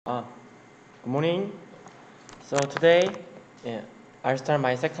Good morning. So today, I'll start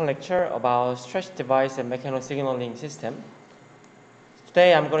my second lecture about stretch device and mechanical signaling system.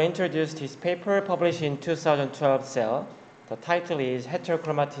 Today, I'm going to introduce this paper published in 2012 Cell. The title is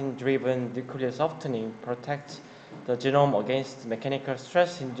Heterochromatin-Driven Nuclear Softening Protects the Genome Against Mechanical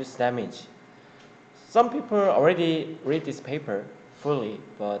Stress-Induced Damage. Some people already read this paper fully,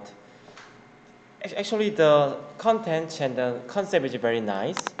 but actually the content and the concept is very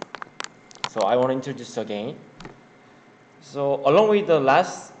nice. So I want to introduce again. So along with the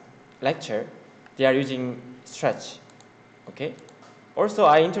last lecture, they are using stretch. Okay. Also,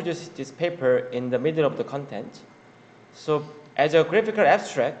 I introduced this paper in the middle of the content. So as a graphical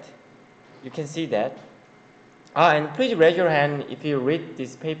abstract, you can see that. And please raise your hand if you read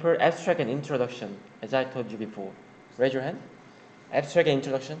this paper, abstract and introduction, as I told you before. Raise your hand. Abstract and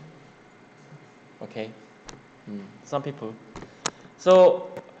introduction. Okay. Some people.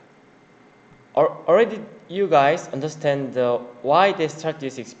 So already you guys understand why they start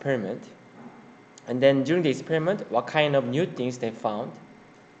this experiment, and then during the experiment what kind of new things they found.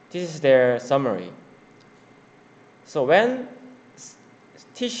 This is their summary. So when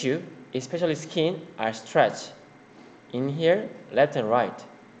tissue, especially skin, are stretched in here left and right,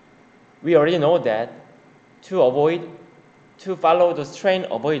 we already know that to follow the strain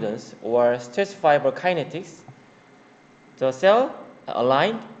avoidance or stress fiber kinetics, the cell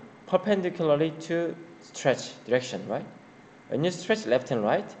aligned perpendicularly to stretch direction, right? When you stretch left and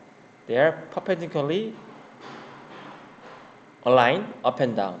right, they are perpendicularly aligned up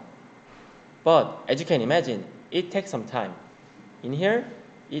and down. But as you can imagine, it takes some time. In here,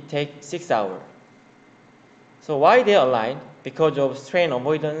 it takes 6 hours. So why they align? Because of strain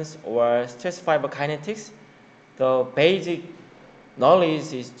avoidance or stress fiber kinetics, the basic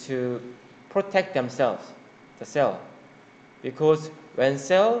knowledge is to protect themselves, the cell. Because when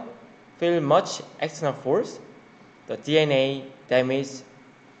cell feel much external force, the DNA damage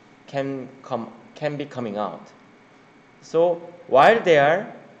can be coming out. So while they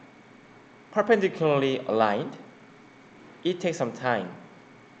are perpendicularly aligned, it takes some time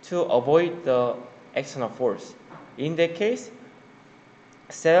to avoid the external force. In that case,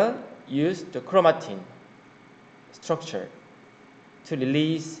 cell use the chromatin structure to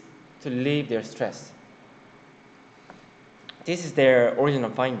relieve their stress. This is their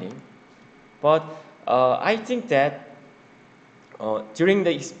original finding. But I think that during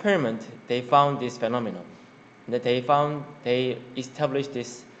the experiment, they found this phenomenon. That they established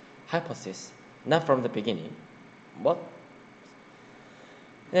this hypothesis, not from the beginning. But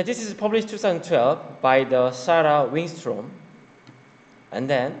now, this is published 2012 by the Sara Wickstrom. And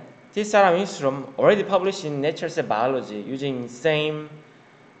then this Sara Wickstrom already published in Nature Cell Biology using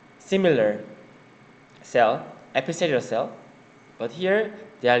similar cell, epicellular cell. But here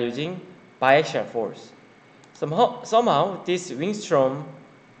they are using biaxial force. Somehow these Wickstrom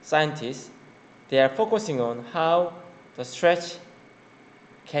scientists, they are focusing on how the stretch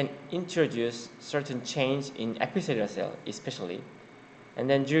can introduce certain change in epicellular cell, especially. And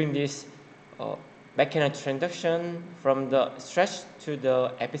then during this mechanical transduction from the stretch to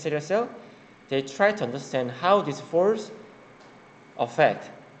the epicellular cell, they try to understand how this force affect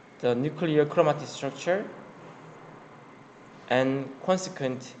the nuclear chromatin structure and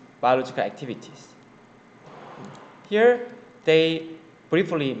consequent biological activities. Here, they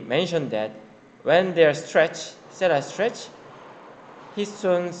briefly mentioned that when they are stretched, cells are stretched,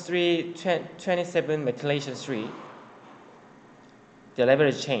 histone 327 methylation 3, the level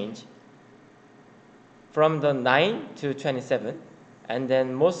is changed from the 9 to 27, and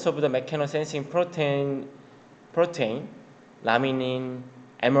then most of the mechanosensing protein, laminin,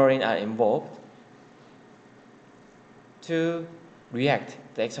 amyloid are involved to react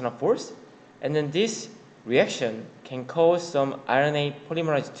the external force, and then this reaction can cause some RNA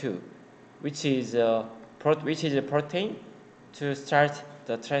polymerase II, which is a protein to start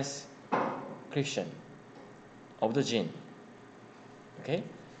the transcription of the gene. Okay,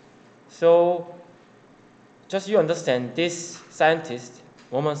 so just you understand, these scientists,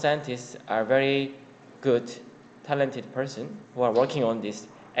 women scientists, are very good, talented person who are working on this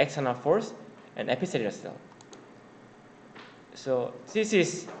external force and epicellular cell. So this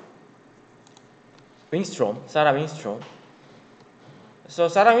is Wickstrom, Sara Wickstrom. So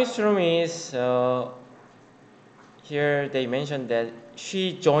Sara Wickstrom is here. They mentioned that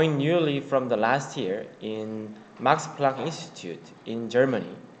she joined newly from the last year in Max Planck Institute in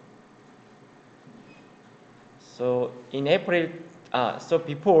Germany. So in April,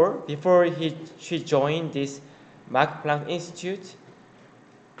 before she joined this Max Planck Institute,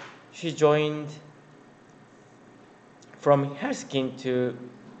 she joined from Helsinki to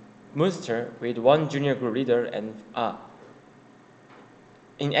Munster with 1 junior group leader, and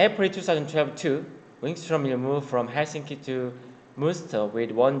in April 2012 too, Wickstrom will move from Helsinki to Munster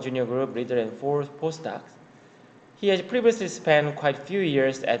with 1 junior group leader and 4 postdocs. He has previously spent quite a few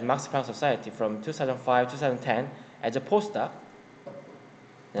years at Max Planck Society from 2005-2010 as a postdoc,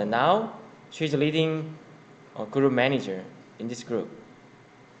 and now she's leading a group manager in this group.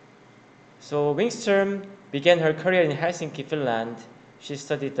 So Wickstrom began her career in Helsinki, Finland. She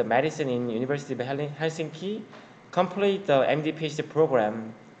studied the medicine in University of Helsinki, completed the MD PhD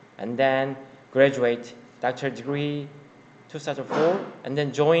program, and then graduate doctorate degree 2004, and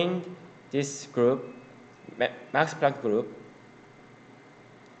then joined this group, Max Planck group.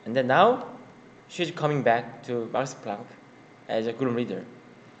 And then now she's coming back to Max Planck as a group leader.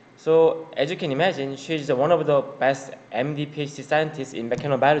 So as you can imagine, she's one of the best MD PhD scientists in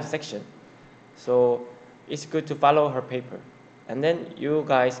mechanobiology section. So it's good to follow her paper. And then you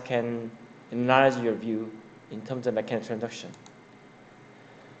guys can enlarge your view in terms of mechanical induction.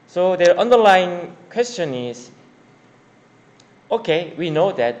 So their underlying question is, okay, we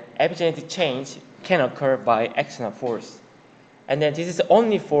know that epigenetic change can occur by external force. And then this is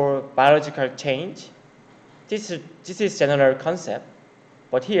only for biological change. This is general concept.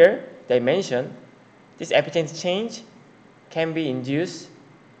 But here they mention this epigenetic change can be induced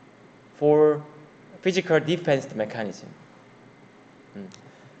for physical defense mechanism.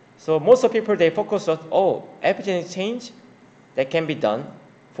 So most of people, they focus on, epigenetic change that can be done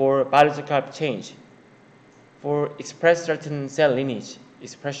for biological change, for express certain cell lineage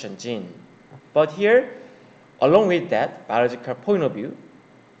expression gene. But here, along with that biological point of view,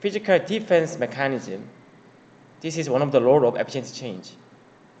 physical defense mechanism, this is one of the role of epigenetic change.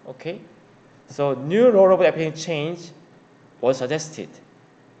 Okay? So new role of epigenetic change was suggested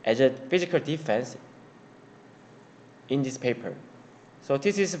as a physical defense in this paper. So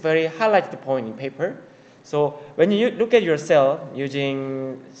this is a very highlighted point in paper. So when you look at your cell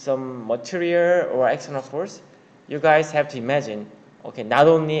using some material or external force, you guys have to imagine, okay, not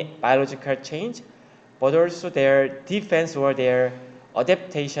only biological change, but also their defense or their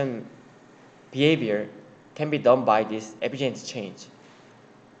adaptation behavior can be done by this epigenetic change.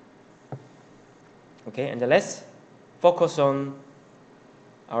 Okay, and then let's focus on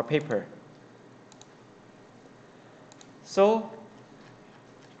our paper. So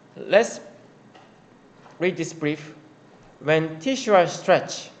let's read this brief. When tissue are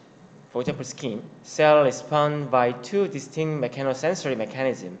stretched, for example skin, cells respond by 2 distinct mechanosensory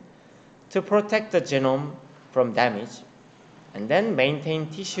mechanisms to protect the genome from damage and then maintain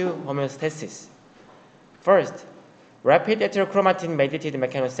tissue homeostasis. First, rapid heterochromatin-mediated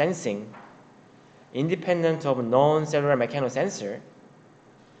mechanosensing, independent of non-cellular mechanosensor,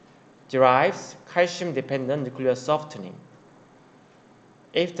 derives calcium-dependent nuclear softening.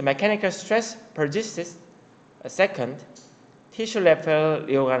 If the mechanical stress persists, a second, tissue-level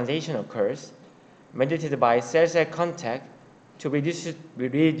reorganization occurs, mediated by cell-cell contact to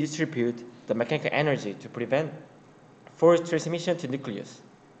redistribute the mechanical energy to prevent forced transmission to nucleus.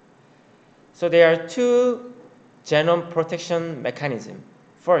 So there are 2 genome protection mechanisms.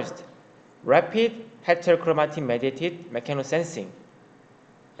 First, rapid heterochromatin-mediated mechanosensing,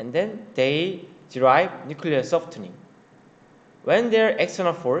 and then they derive nuclear softening. When there are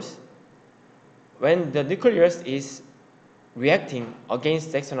external force, when the nucleus is reacting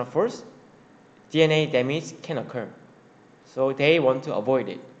against the external force, DNA damage can occur. So they want to avoid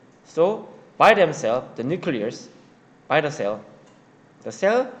it. So by themselves, the nucleus, by the cell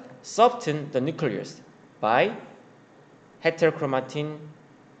soften the nucleus by heterochromatin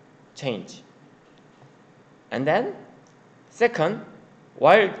change. And then second,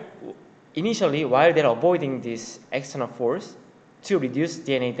 initially while they're avoiding this external force to reduce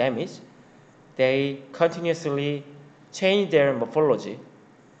DNA damage, they continuously change their morphology.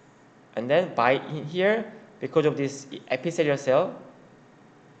 And then here, because of this epicellular cell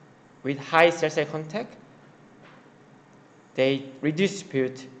with high cell-cell contact, they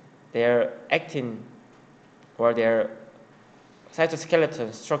redistribute their actin or their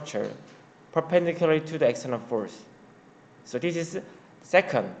cytoskeleton structure perpendicularly to the external force. So this is the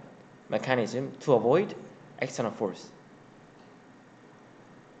second mechanism to avoid external force.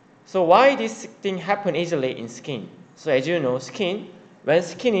 So why this thing happen easily in skin? So as you know, when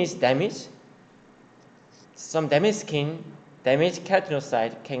skin is damaged, some damaged skin, damaged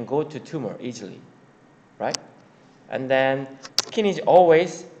keratinocyte can go to tumor easily, right? And then skin is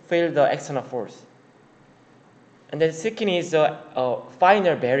always feel the external force. And then skin is a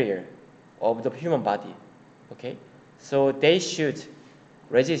finer barrier of the human body, okay? So they should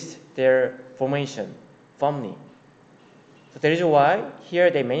resist their formation firmly. So that is why here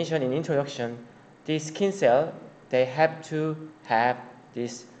they mention in introduction, this skin cell, they have to have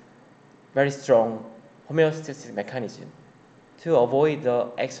this very strong homeostasis mechanism to avoid the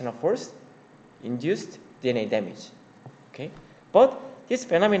external force induced DNA damage. Okay, but this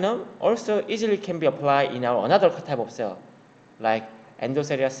phenomenon also easily can be applied in our another type of cell, like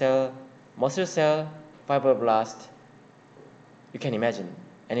endothelial cell, muscle cell, fibroblast. You can imagine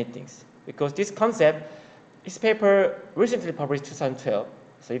anything, because this concept, this paper recently published 2012.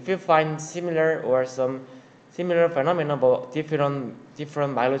 So if you find similar or some similar phenomena about different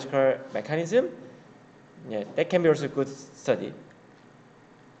biological mechanism, yeah, that can be also a good study.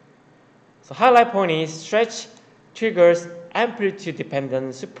 So highlight point is stretch triggers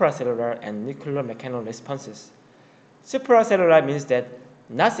amplitude-dependent supracellular and nuclear mechanical responses. Supracellular means that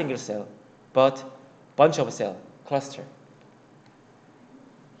not single cell, but bunch of cell, cluster.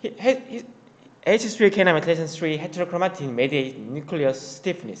 H3K9 methylation 3 heterochromatin mediates nucleus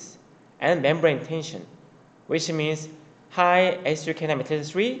stiffness and membrane tension, which means high H3K9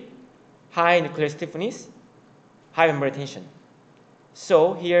 methylation 3, high nuclear stiffness, high membrane tension.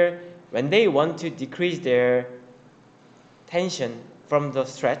 So here, when they want to decrease their tension from the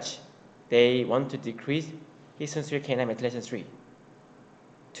stretch, they want to decrease histone 3K9 methylation 3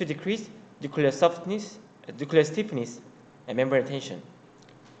 to decrease nuclear stiffness, and membrane tension.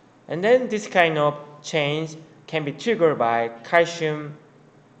 And then this kind of change can be triggered by calcium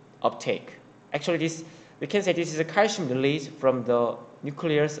uptake. Actually, we can say this is a calcium release from the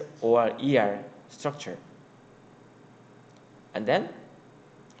nucleus or ER structure. And then,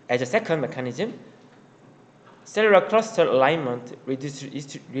 as a second mechanism, cellular cluster alignment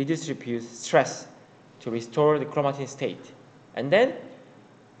redistributes stress to restore the chromatin state. And then,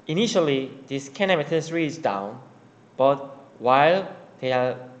 initially, this K9 methylation 3 is down, but while they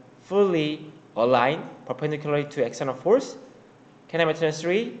are fully aligned perpendicularly to external force, K9 methylation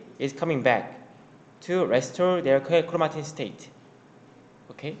 3 is coming back to restore their chromatin state.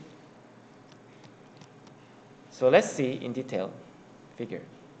 Okay? So let's see in detail figure.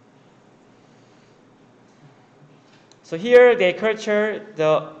 So here they culture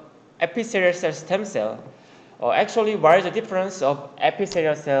the epithelial cell stem cell. Actually, what is the difference of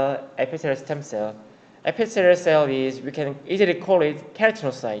epithelial cell, epithelial stem cell? Epithelial cell is, we can easily call it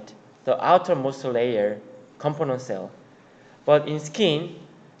keratinocyte, the outermost layer component cell. But in skin,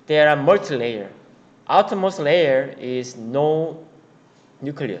 there are multi-layer. Outermost layer is no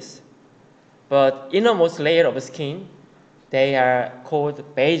nucleus. But innermost layer of the skin, they are called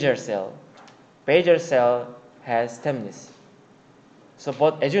basal cell. Basal cell has stemness. So,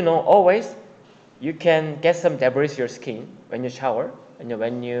 but as you know, always you can get some debris in your skin when you shower,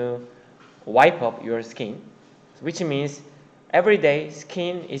 when you wipe up your skin, which means every day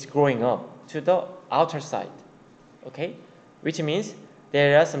skin is growing up to the outer side. Okay, which means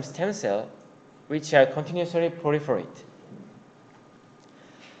there are some stem cells which are continuously proliferate.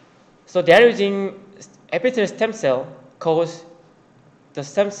 So they are using epithelial stem cell because the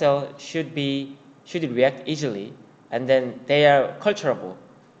stem cell should react easily, and then they are culturable.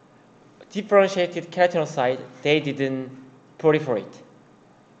 Differentiated keratinocyte, they didn't proliferate,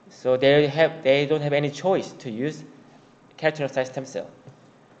 so they don't have any choice to use keratinocyte stem cell.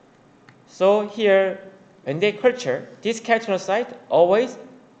 So here, when they culture this keratinocyte, always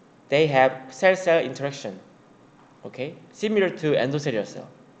they have cell-cell interaction, okay, similar to endothelial cell.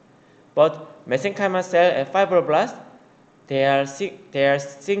 But mesenchymal cell and fibroblast, they are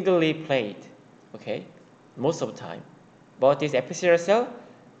singly played, okay, most of the time. But this epithelial cell,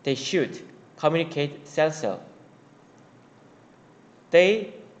 they should communicate cell-cell.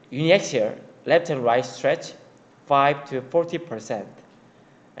 They uniaxial left and right stretch 5 to 40%,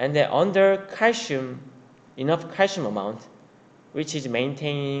 and then under calcium, enough calcium amount, which is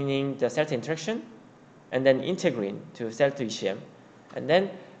maintaining the cell interaction, and then integrin to cell to ECM, and then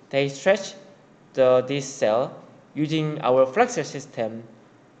they stretch this cell using our flexor system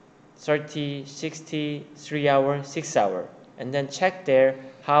 30, 60, 3 hour, 6 hour, and then check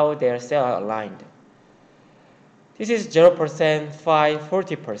how their cells are aligned. This is 0%, 5,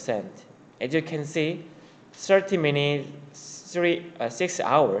 40%. As you can see, 30 minutes, 6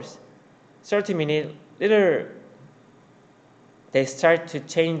 hours, 30 minutes, they start to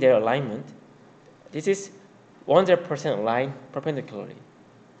change their alignment. This is 100% aligned perpendicularly.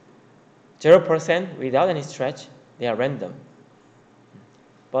 0% without any stretch, they are random.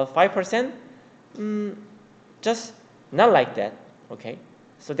 But 5%, just not like that, okay?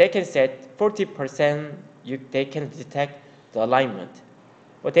 So they can set 40%, they can detect the alignment.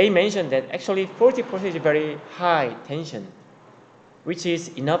 But they mentioned that actually 40% is very high tension, which is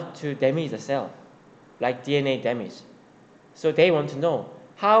enough to damage the cell, like DNA damage. So they want to know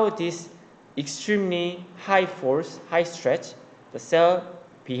how this extremely high force, high stretch, the cell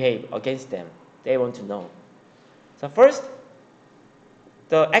behave against them. They want to know. So first,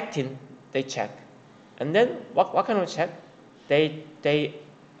 the actin they check, and then what kind of check? They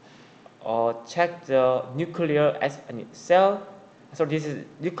check the nuclear cell. So this is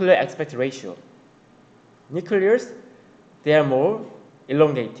nuclear aspect ratio. Nuclears, they are more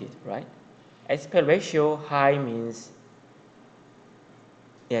elongated, right? Aspect ratio high means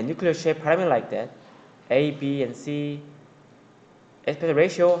nuclear shape parameter like that. A, B, and C. Aspect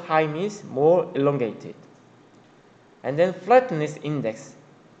ratio high means more elongated. And then flatness index,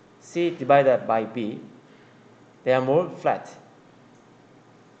 C divided by B, they are more flat.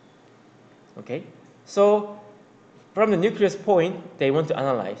 Okay, so from the nucleus point, they want to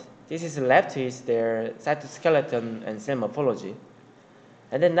analyze. This is left is their cytoskeleton and cell morphology.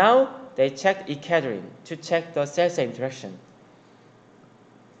 And then now they check ecadrin to check the cell-cell interaction.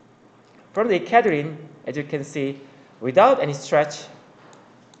 From the ecadrin, as you can see, without any stretch,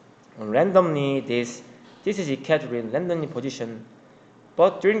 randomly this is ecadrin randomly positioned.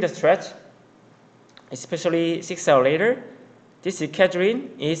 But during the stretch, especially 6 hours later, this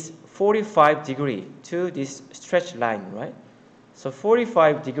ecadrin is 45 degree to this stretch line, right? So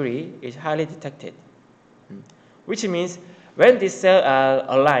 45 degree is highly detected, which means when these cells are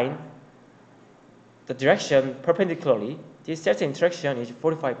aligned, the direction perpendicularly, this cell interaction is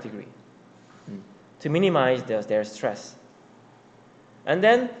 45 degree to minimize their stress. And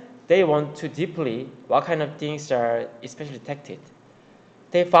then they want to deeply what kind of things are especially detected.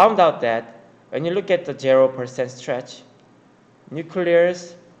 They found out that when you look at the 0% stretch,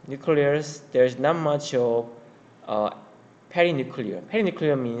 nuclears, there's not much of perinuclear.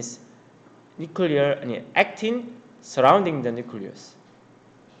 Perinuclear means nuclear actin surrounding the nucleus.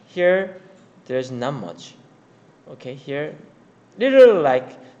 Here, there's not much. Okay, here, little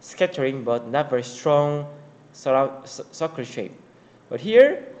like scattering, but not very strong circle shape. But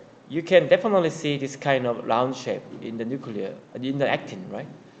here, you can definitely see this kind of round shape in the nuclear, in the actin, right?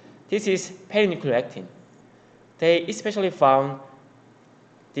 This is perinuclear actin. They especially found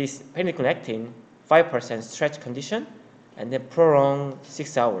this perinuclear actin 5% stretch condition and then prolonged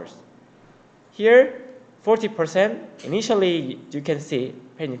 6 hours. Here, 40% initially you can see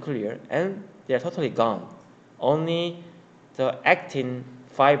perinuclear and they are totally gone. Only the actin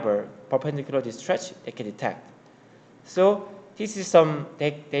fiber perpendicular to stretch they can detect. So this is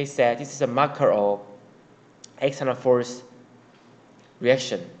they said this is a marker of external force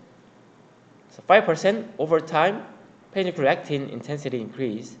reaction. So 5% over time, perinuclear actin intensity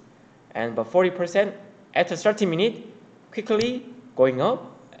increase, and by 40% after 30 minutes, quickly going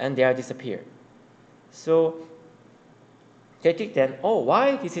up, and they are disappear. So they think then, oh,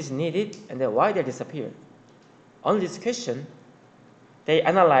 why this is needed, and then why they disappear? On this question, they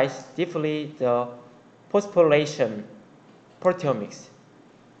analyze deeply the phosphorylation proteomics.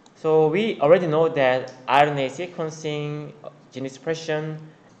 So we already know that RNA sequencing, gene expression,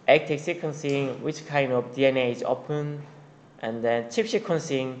 ATAC sequencing, which kind of DNA is open, and then chip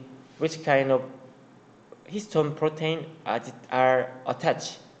sequencing, which kind of histone protein are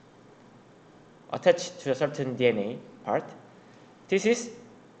attached to a certain DNA part. This is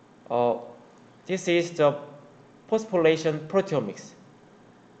the phosphorylation proteomics.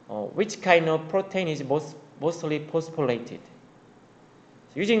 Which kind of protein is mostly phosphorylated?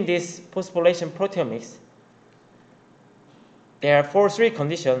 Using this phosphorylation proteomics, there are 4-3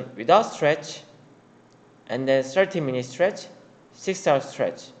 conditions without stretch, and then 30-minute stretch, 6-hour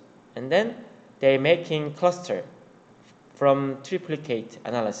stretch, and then they're making cluster from triplicate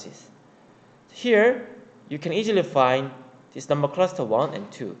analysis. Here, you can easily find this number cluster 1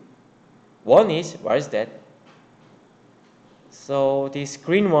 and 2. 1 is, what is that? So this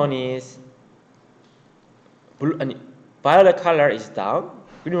green one is blue, and violet color is down,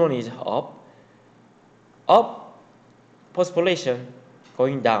 green one is up, phosphorylation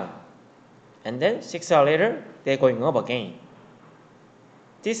going down, and then 6 hours later they're going up again.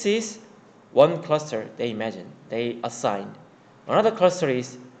 This is one cluster they assigned. Another cluster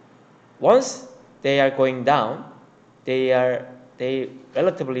is once they are going down, they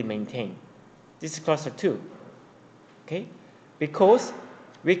relatively maintain. This is cluster 2. Okay, because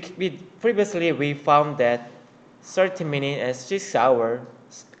we previously we found that 30 minutes and 6 hours.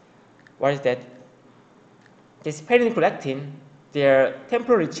 What is that? This perinuclear actin, their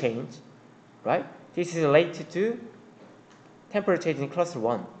temporary change, right? This is related to temporary change in cluster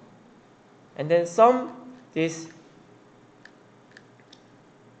 1. And then this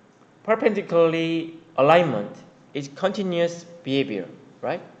perpendicularly alignment is continuous behavior,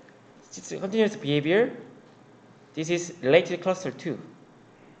 right? It's continuous behavior this is related to cluster 2.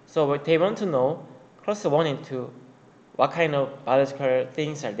 So what they want to know, cluster 1 and 2, what kind of biological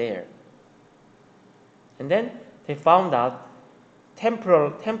things are there. And then they found out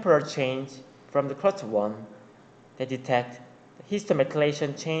temporal change from the cluster 1. They detect the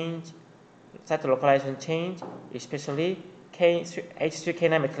histomethylation change, cytolocalization change, especially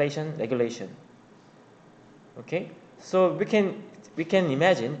H3K9 methylation regulation. Okay, so we can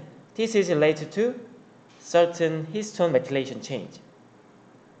imagine this is related to certain histone methylation change.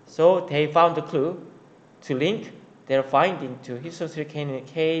 So they found the clue to link their finding to histone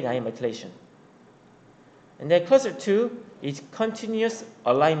 3K9 methylation. And then cluster 2 is continuous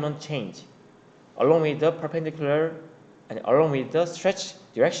alignment change along with the perpendicular and along with the stretch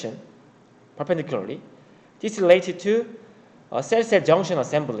direction perpendicularly. This is related to cell-cell junction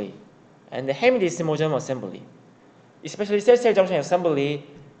assembly and the hemidesimogen assembly. Especially cell-cell junction assembly,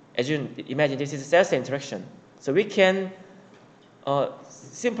 as you imagine, this is a cell-cell interaction. So we can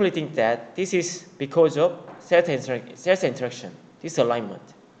simply think that this is because of cell-cell interaction, this alignment.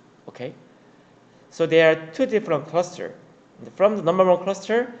 Okay? So there are two different clusters. From the number 1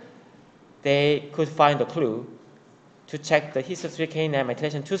 cluster, they could find a clue to check the histone 3K9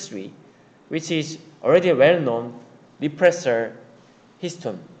 methylation 2,3, which is already a well-known repressor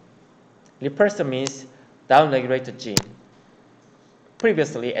histone. Repressor means downregulated gene,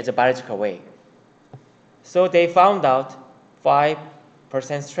 previously as a biological way. So they found out 5%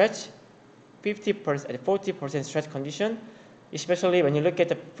 stretch, 50% and 40% stretch condition, especially when you look at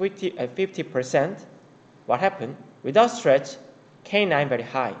the 50%, what happened? Without stretch, K9 very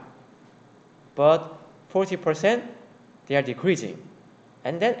high, but 40%, they are decreasing.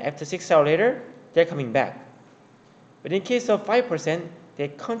 And then after 6 hours later, they're coming back. But in case of 5%, they're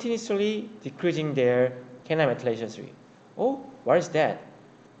continuously decreasing their K9 methylation 3. Oh, what is that?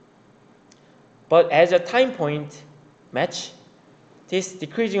 But as a time point match, this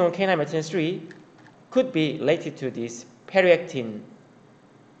decreasing on K9 methylation 3 could be related to this periactin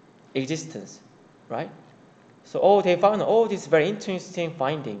existence, right? So they found this very interesting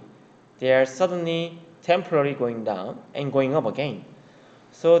finding. They are suddenly temporarily going down and going up again.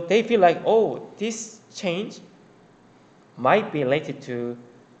 So they feel like, this change might be related to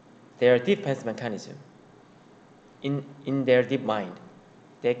their defense mechanism in their deep mind.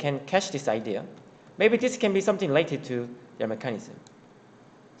 They can catch this idea. Maybe this can be something related to their mechanism.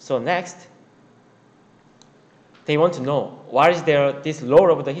 So next, they want to know what is this lower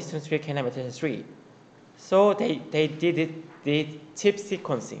of the histone 3K9 methylation 3. So they did chip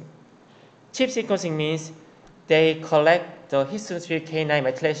sequencing. Chip sequencing means they collect the histone 3K9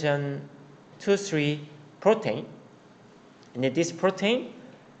 methylation 2,3 protein. And in this protein,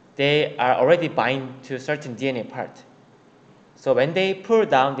 they are already bind to certain DNA part. So when they pull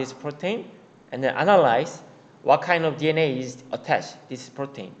down this protein and then analyze what kind of DNA is attached to this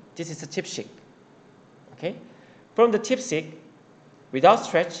protein, this is a chipseq. Okay? From the chipseq, without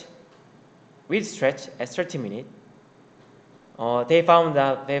stretch, with stretch at 30 minutes, they found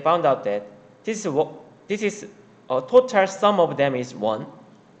out that this is a total sum of them is 1,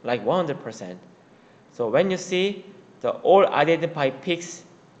 like 100%. So when you see the all identified peaks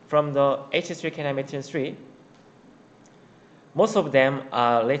from the H3K9 methylation 3, most of them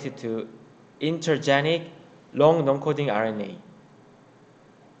are related to intergenic long non-coding RNA.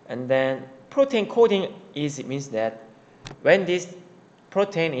 And then protein coding means that when this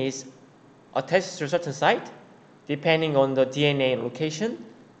protein is attached to a certain site, depending on the DNA location,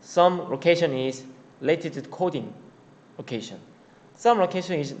 some location is related to coding location. Some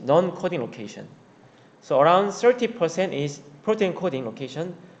location is non-coding location. So around 30% is protein coding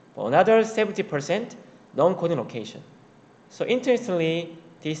location, but another 70% non-coding location. So interestingly,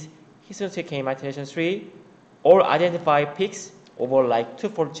 this histone 3K methylation 3 all identify peaks over like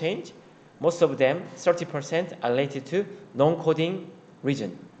 2-fold change. Most of them, 30%, are related to non-coding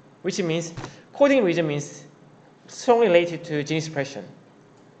region, which means coding region means strongly related to gene expression.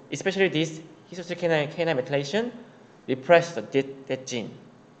 Especially this histone 3K9 methylation repressed that gene.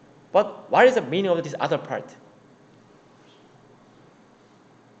 But what is the meaning of this other part?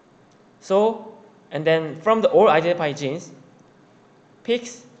 So, and then from the all identified genes,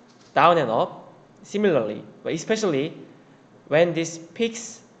 peaks down and up similarly, but especially when this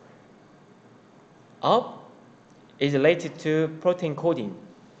peaks up is related to protein coding,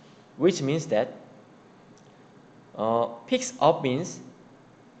 which means that peaks up means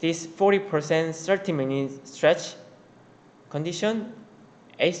this 40% 30-minute stretch condition,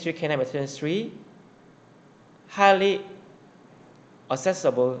 H3K9 methylation 3, highly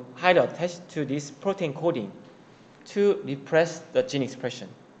accessible, highly attached to this protein coding to repress the gene expression,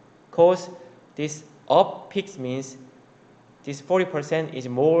 cause this up peaks means this 40% is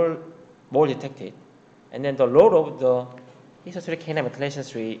more detected. And then the load of the histone 3 kinase methylation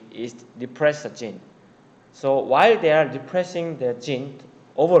 3 is depress the gene. So while they are depressing the gene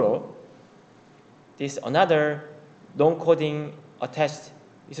overall, this another non-coding attached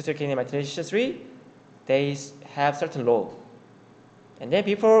histone 3 kinase methylation 3, they have certain load. And then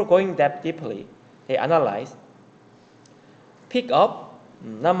before going that deeply, they analyze peak up,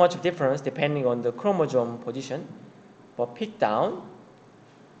 not much difference depending on the chromosome position, but peak down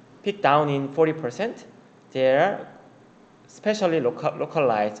in 40%, they are specially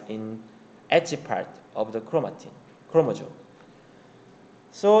localized in edge part of the chromosome.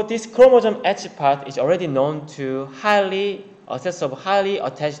 So this chromosome edge part is already known to highly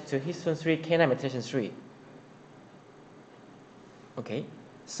attached to histone 3 kinase methylation 3. Okay,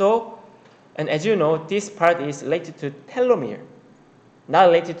 so, and as you know, this part is related to telomere, not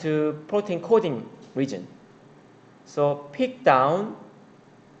related to protein coding region. So peak down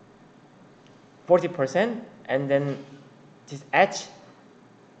 40%, and then this edge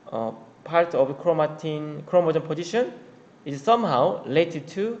part of chromosome position is somehow related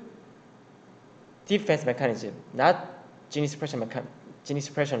to defense mechanism, not gene expression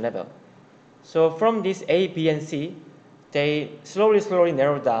level. So from this A, B, and C, they slowly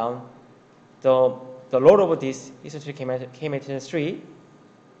narrow down the load of this histone 3 kinase methylation 3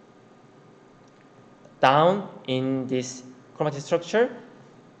 down in this chromatin structure,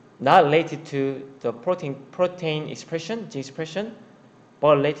 not related to the protein expression, gene expression,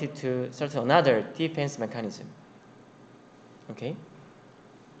 but related to certain another defense mechanism. Okay,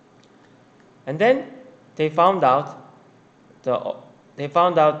 and then they found out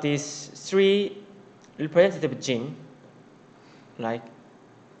these 3 representative gene like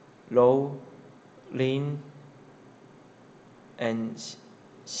low, lean, and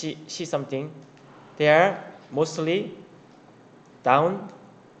C something. They are mostly down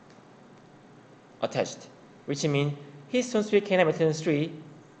attached, which means histone 3 kinase methylation 3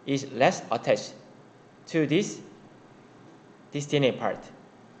 is less attached to this DNA part.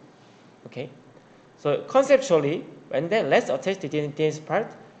 Okay, so conceptually, when they're less attached to the DNA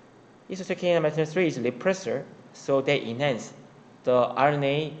part, histone 3 kinase methylation 3 is repressor, so they enhance the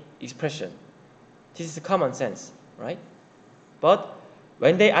RNA expression. This is common sense, right? But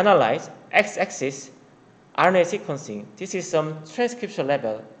when they analyze x-axis RNA sequencing, this is some transcription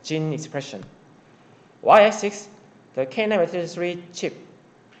level gene expression. Y-axis, the kinase methylation 3 chip,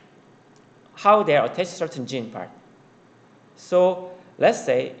 how they are attached to certain gene part. So let's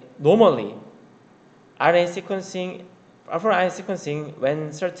say normally RNA sequencing,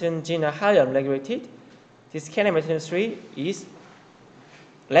 when certain genes are highly unregulated, this kinase methylation 3 is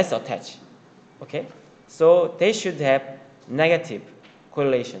less attached. Okay, so they should have negative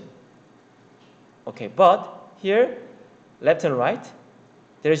correlation. Okay, but here, left and right,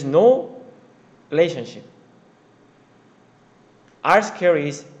 there is no relationship. R square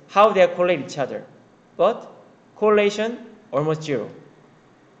is how they correlate each other, but correlation almost 0.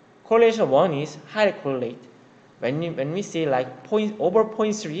 Correlation 1 is highly correlate. When we see like over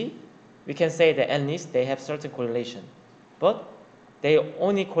 0.3, we can say that at least they have certain correlation, but they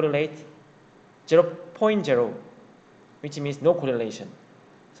only correlate 0.0, which means no correlation.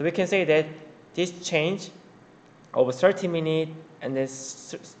 So we can say that this change over 30 minutes and then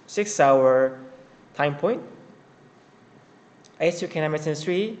 6-hour time point, H2 kinase methylation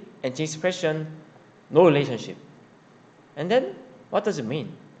 3 and gene expression, no relationship. And then what does it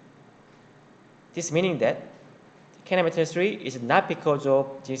mean? This meaning that kinase methylation 3 is not because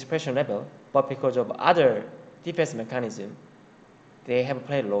of gene expression level, but because of other defense mechanism. They have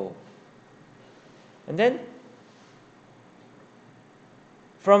played role. And then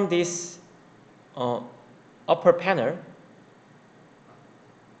from this upper panel,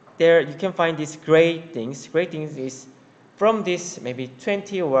 there you can find these gray things. Gray things is from this maybe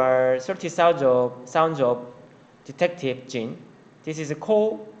 20 or 30 sounds of detective gene. This is a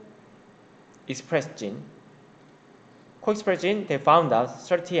co-expressed gene. Co-expressed gene, they found out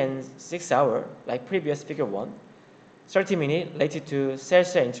 30 and 6 hours, like previous figure 1. 30 minutes related to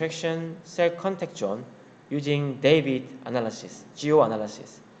cell-cell interaction, cell contact zone using David analysis, geo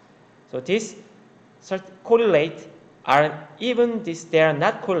analysis. So this correlate are even this they are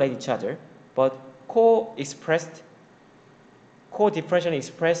not correlate each other, but co-differentially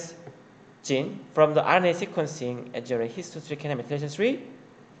expressed gene from the RNA sequencing at your histone 3 kinase methylation 3.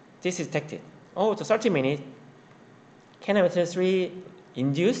 This is detected. Oh, so 30 minutes kinase methylation 3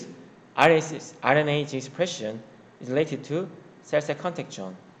 induced RNA gene expression is related to cell-cell contact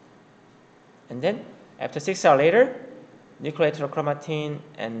zone. And then after 6 hours later, nuclear heterochromatin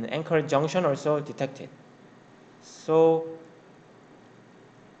and anchor junction also detected. So,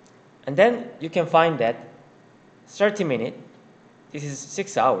 and then you can find that 30 minutes, this is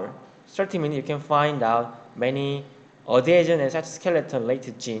 6 hours, 30 minutes you can find out many adhesion and cytoskeleton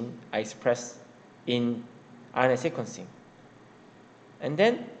related genes are expressed in RNA sequencing. And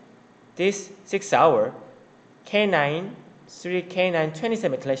then this 6 hour K9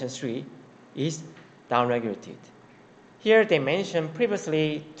 K927 methylation 3 is downregulated. Here they mentioned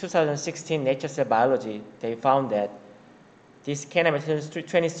previously 2016 Nature Cell Biology, they found that this K9 methylation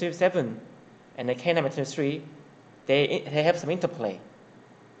 27 and the K9 methylation 3 they have some interplay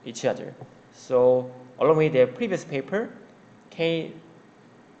each other. So along with their previous paper, H3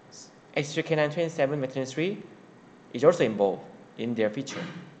 K927 methylation 3 is also involved in their feature.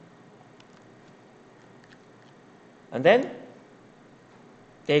 And then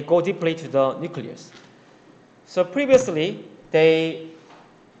they go deeply to the nucleus. So previously, they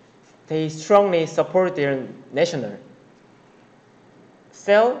strongly support their national.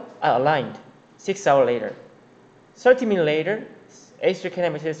 Cells are aligned 6 hours later. 30 minutes later, H3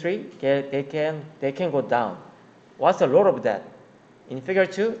 K9 methylation 3, they can go down. What's the role of that? In figure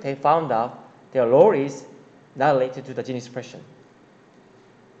 2, they found out their role is not related to the gene expression.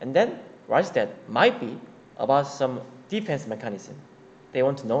 And then, what is that? Might be about some defense mechanism. They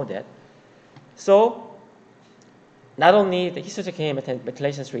want to know that. So, not only the histone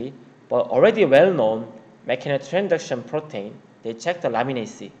methylation 3, but already well-known mechanical transduction protein, they checked the laminase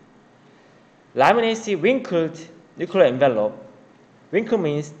C. Laminase C wrinkled nuclear envelope. Wrinkled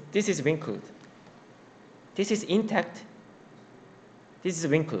means this is wrinkled. This is intact. This is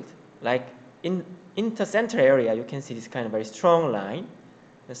wrinkled. Like in the center area, you can see this kind of very strong line.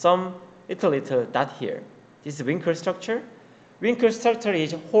 And some little dot here. This is wrinkled structure. Wrinkled structure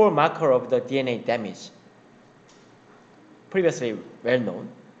is a whole marker of the DNA damage. Previously well known.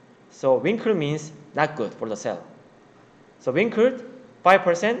 So wrinkled means not good for the cell. So wrinkled,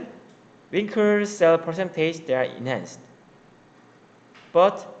 5%, wrinkled cell percentage, they are enhanced.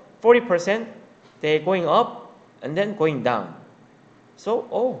 But 40%, they're going up and then going down.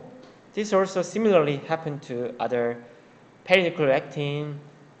 So, this also similarly happened to other perinuclear actin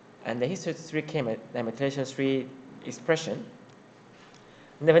and the histone 3K methylation 3 expression.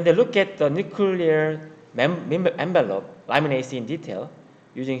 And then when they look at the nuclear envelope, laminase in detail,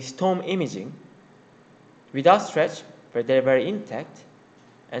 using histone imaging, without stretch, but they're very intact,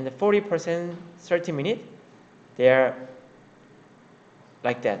 and the 40%, 30 minutes, they're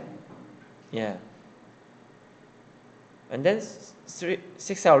like that. Yeah. And then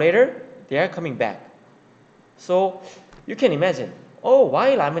 6 hours later, they are coming back. So you can imagine,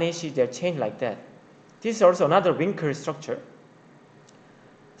 why laminase they're changed like that? This is also another wrinkled structure.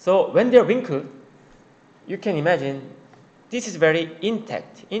 So when they're wrinkled, you can imagine this is very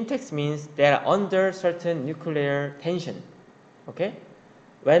intact. Intact means they are under certain nuclear tension. Okay?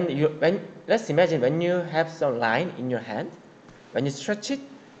 Let's imagine when you have some line in your hand, when you stretch it,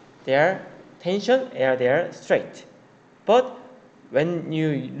 their tension they are straight. But when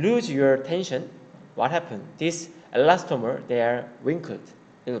you lose your tension, what happens? This elastomer, they are wrinkled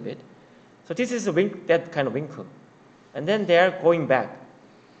a little bit. So this is that kind of wrinkle. And then they are going back,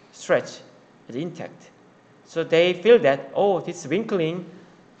 stretch, is intact. So they feel that, this wrinkling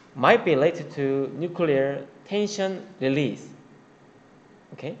might be related to nuclear tension release.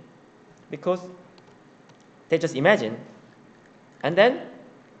 Okay? Because they just imagine. And then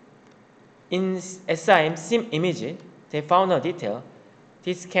in SIM image, they found a detail.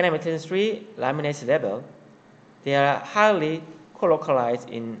 This K9 methylation 3 laminase level, they are highly co-localized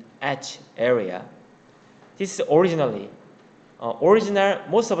in H area. This is original,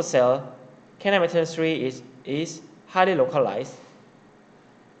 most of the cell, K9 methylation 3 is highly localized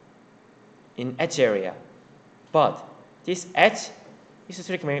in H area. But this H,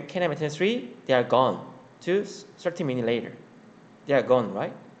 histone K9 methylation 3, they are gone to 30 minutes later. They are gone,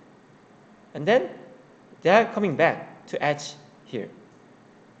 right? And then they are coming back to H here.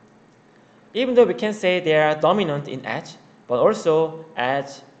 Even though we can say they are dominant in H, but also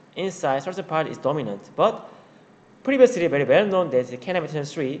H inside certain part is dominant. But previously very well known that the K9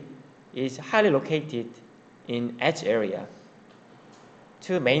 methylation 3 is highly located in H area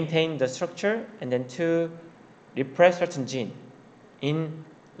to maintain the structure and then to repress certain gene in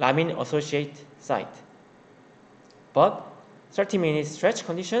lamine associate site. But 30 minutes stretch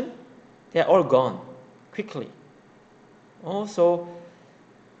condition, they are all gone quickly. Also,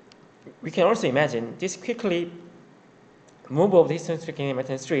 we can also imagine this quickly move of the histone 3K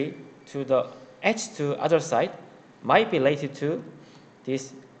methylation 3 to the H to other side might be related to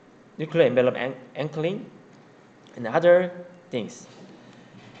this nuclear envelope anchoring and other things.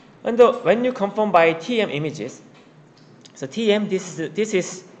 And when you confirm by TM images, so TM, this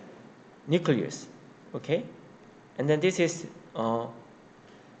is nucleus, okay, and then this is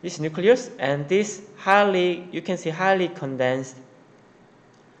this nucleus, and this you can see highly condensed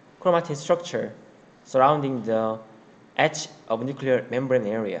chromatin structure surrounding the edge of nuclear membrane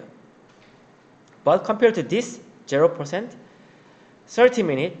area. But compared to this 0%,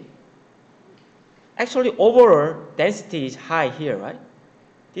 30-minute, actually overall density is high here, right?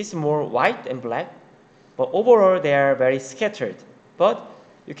 This is more white and black, but overall they are very scattered. But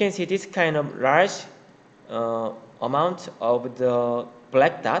you can see this kind of large amount of the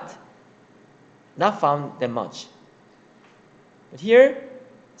black dot, not found that much. But here,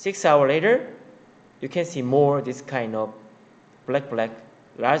 6 hours later, you can see more this kind of black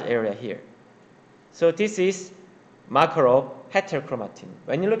large area here. So this is marker of heterochromatin.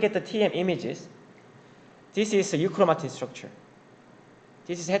 When you look at the TM images, this is a euchromatin structure.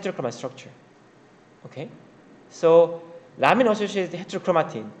 This is heterochromatin structure. Okay? So lamine-associated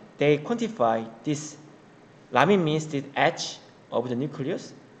heterochromatin, they quantify this. Lamine means the edge of the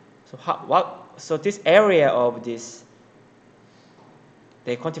nucleus. So this area of this,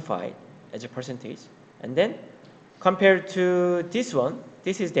 they quantify as a percentage. And then compared to this one,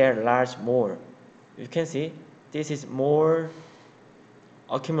 this is their large more. You can see this is more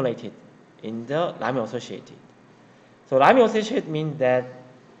accumulated in the lamine-associated. So lamine-associated means that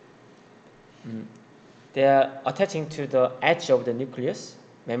they are attaching to the edge of the nucleus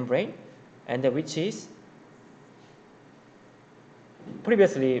membrane, and which is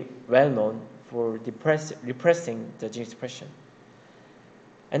previously well known for repressing the gene expression.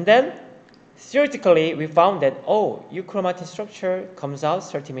 And then theoretically we found that euchromatin structure comes out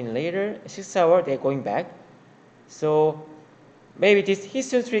 30 minutes later, 6 hours they're going back. So maybe this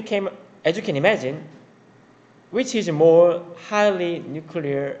histone 3 came, as you can imagine, which is more high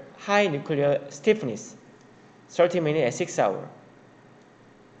nuclear stiffness, 30 minutes at 6 hours.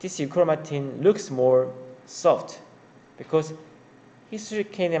 This euchromatin looks more soft because histone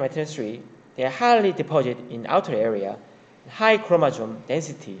methylene 3, they are highly deposited in outer area, high chromosome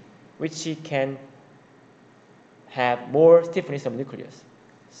density, which can have more stiffness of nucleus.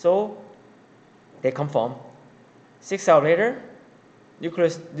 So they confirm 6 hours later,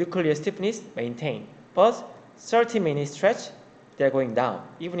 nuclear stiffness maintained, but 30-minute stretch, they're going down,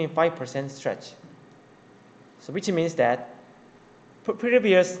 even in 5% stretch. So which means that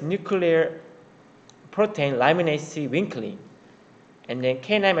previous nuclear protein laminate C winkling and then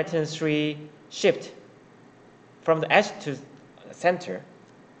K9 methylene 3 shift from the edge to the center,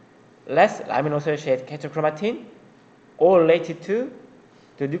 less lamine-associated heterochromatin, all related to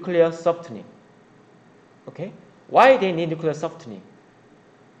the nuclear softening. Okay? Why they need nuclear softening?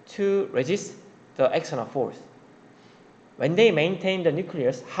 To resist the external force. When they maintain the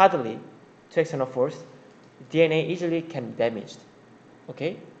nucleus hardly to external force, DNA easily can be damaged.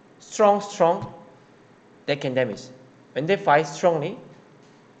 Okay? Strong, they can damage. When they fight strongly,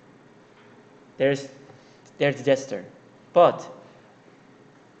 there's disaster. But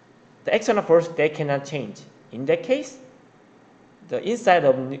the external force, they cannot change. In that case, the inside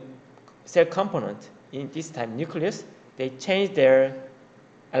of cell component, in this time nucleus, they change their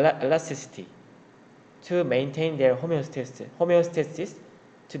elasticity to maintain their homeostasis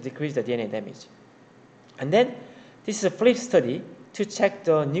to decrease the DNA damage. And then this is a flip study to check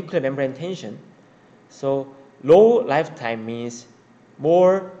the nuclear membrane tension. So low lifetime means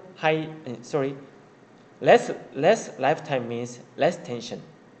less lifetime means less tension.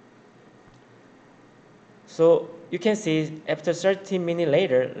 So you can see after 30 minutes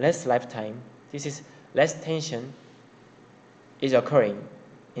later, less lifetime, this is less tension is occurring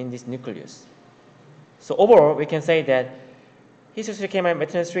in this nucleus. So overall, we can say that histone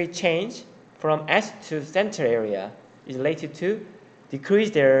methylene 3 change from edge to center area is related to decrease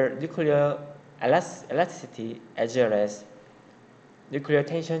their nuclear elasticity as well as nuclear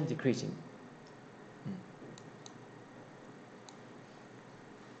tension decreasing.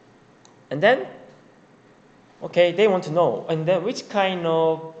 And then, okay, they want to know, and then which kind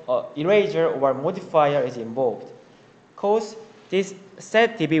of eraser or modifier is involved. Because this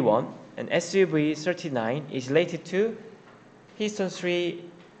ZDB1 and SUV39 is related to histone 3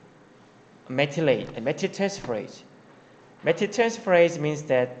 methylate and methyltransferase. Methyltransferase means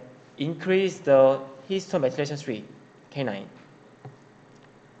that increase the histone methylation 3, K9.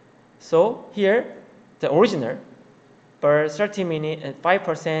 So here, the original, per 30 minutes and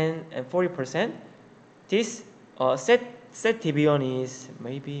 5% and 40%, this ZDB1 is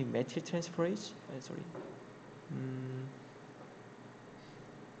maybe methyltransferase. Sorry.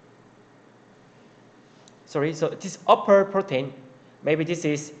 sorry, so this upper protein, maybe this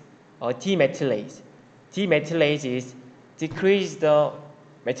is demethylase. Demethylase is decrease the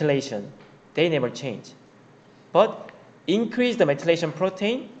methylation. They never change. But increase the methylation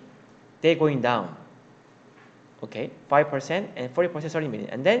protein, they're going down. Okay, 5% and 40% 30 minutes.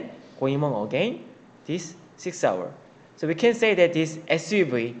 And then going on again, this 6 hour. So we can say that this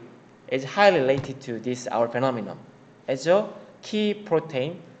SUV is highly related to this our phenomenon as a key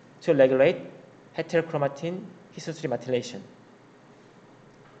protein to regulate heterochromatin histone 3 methylation.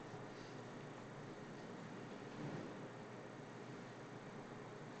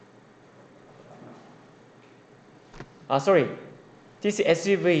 Sorry, this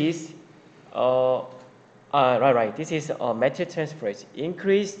SUV is right. This is methyltransferase.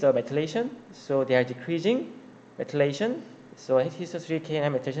 Increase the methylation, so they are decreasing methylation. So histone 3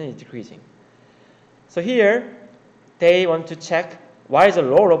 KNI methylation is decreasing. So here they want to check what is the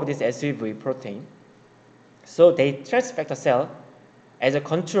role of this SUV protein. So they transfect the cell as a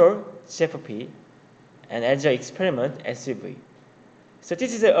control GFP and as an experiment SUV. So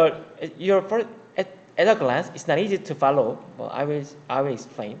this is your first, at a glance, it's not easy to follow, but I will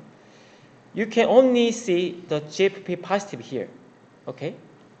explain. You can only see the GFP positive here, okay?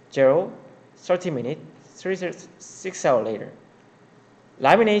 0, 30 minutes, 6 hours later.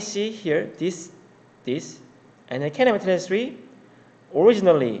 Laminase C here, this, and then methylation 3,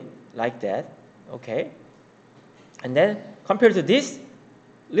 originally like that, okay? And then compared to this,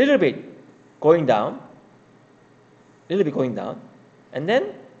 little bit going down, and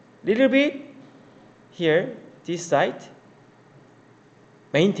then little bit here, this side,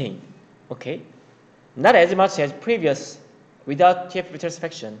 maintain, okay? Not as much as previous without GFP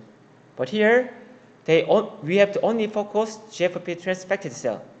transfection, but here we have to only focus GFP transfected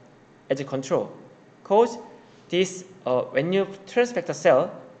cell as a control, because this when you transfect a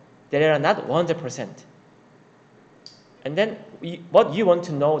cell, they are not 100%. And then what you want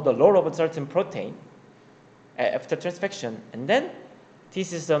to know the role of a certain protein after transfection, and then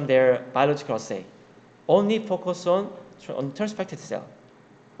this is their biological assay. Only focus on transfected cell.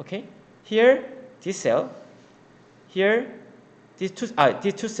 Okay? Here, this cell. Here, these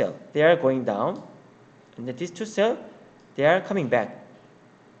two cells, they are going down. And then these two cells, they are coming back.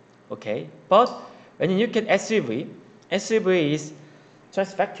 Okay? But when you look at SUV is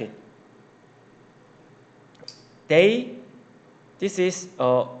transfected. This is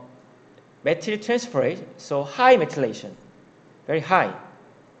methyltransferase, so high methylation, very high.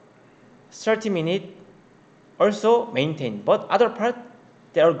 30 minutes also maintained, but other part,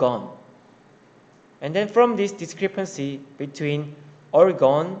 they are gone. And then from this discrepancy between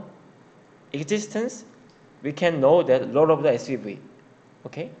organ existence, we can know the role of the SUV.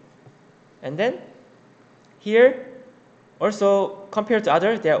 Okay? And then here, also compared to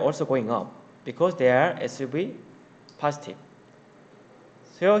others, they are also going up because they are SUV positive.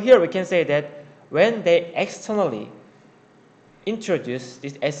 So here we can say that when they externally introduce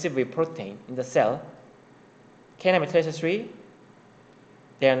this SUV protein in the cell, methylation 3,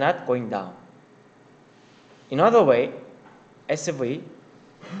 they are not going down. In other way, SUV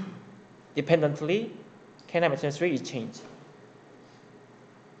dependently, methylation 3 is changed.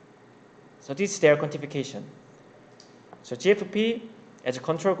 So this is their quantification. So GFP as a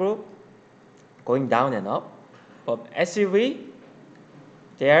control group going down and up, but SUV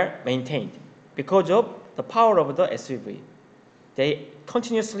they are maintained because of the power of the SUV. They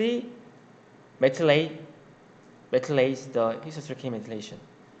continuously methylase the histone methylation.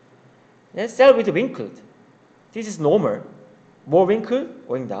 Then cell with wrinkled. This is normal. More wrinkled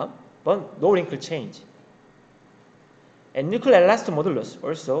going down, but no wrinkle change. And nuclear elastomodulus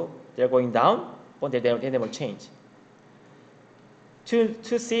also they are going down, but they never change.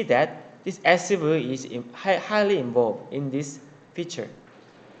 To see that this SUV is highly involved in this feature.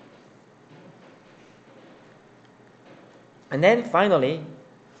 And then finally,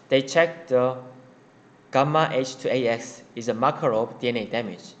 they check the gamma H2AX is a marker of DNA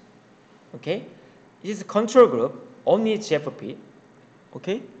damage. Okay, it is a control group, only GFP.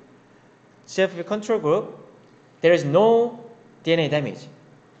 Okay, GFP control group, there is no DNA damage.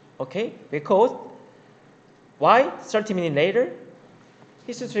 Okay, because why? 30 minutes later,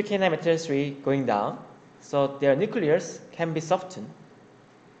 histone 3 methylation 3 going down, so their nucleus can be softened.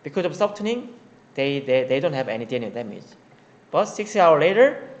 Because of softening, they don't have any DNA damage. But 6 hours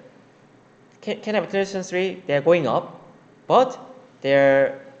later, methylation 3, they are going up, but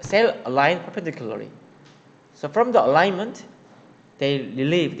their cell align perpendicularly. So from the alignment, they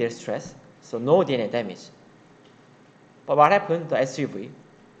relieve their stress, so no DNA damage. But what happened to SUV?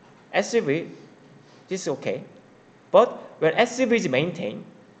 SUV, this is okay. But when SUV is maintained,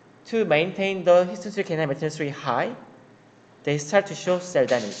 to maintain the histone 3 kinase methylation 3 high, they start to show cell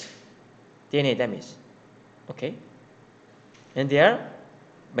damage, DNA damage. Okay? And they are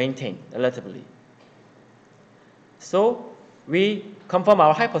maintained relatively. So we confirm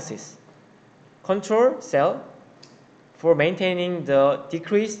our hypothesis. Control cell for maintaining the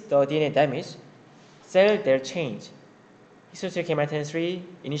decrease the DNA damage, cell their change. Histone 3 kinase methylation 3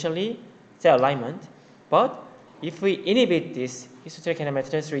 initially cell alignment, but if we inhibit this histone 3 kinase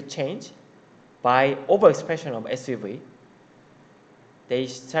methylation 3 change by overexpression of SUV, they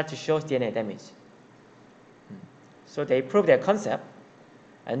start to show DNA damage. So they prove their concept,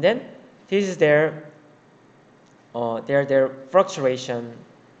 and then this is their fluctuation,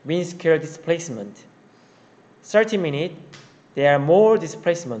 mean square displacement. 30 minutes, there are more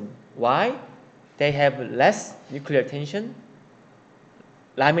displacement. Why? They have less nuclear tension,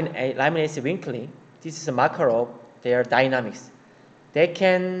 laminase winkling. This is a marker of their dynamics. They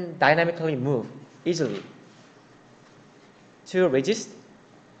can dynamically move easily to resist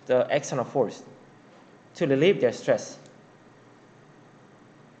the external force, to relieve their stress.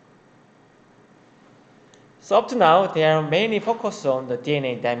 So up to now, they are mainly focused on the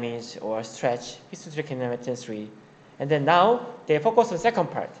DNA damage or stretch, histone 3 kinase methylation 3. And then now, they focus on the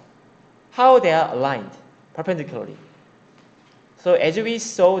second part, how they are aligned perpendicularly. So as we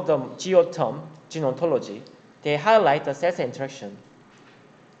saw the GO term, gene ontology, they highlight the cell-cell interaction.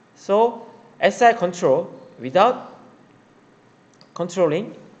 So SI control, without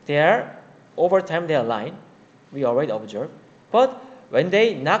controlling, they are, over time they align, we already observed. But when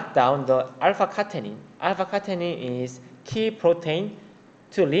they knock down the alpha-catenin is key protein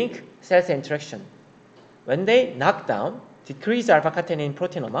to link cell-cell interaction. When they knock down, decrease alpha-catenin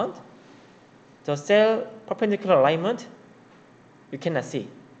protein amount, the cell perpendicular alignment, you cannot see.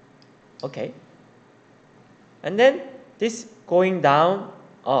 Okay. And then this going down,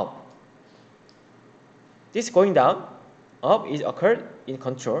 up. This going down, up is occurred in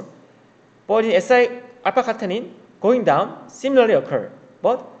control. But in SI alpha-catenin, going down similarly occur,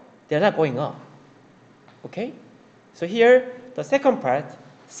 but they're not going up. Okay? So here, the second part,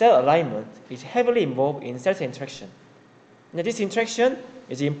 cell alignment, is heavily involved in cell-cell interaction. Now this interaction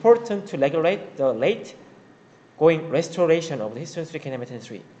is important to regulate the late going restoration of the histone 3 kinase methylation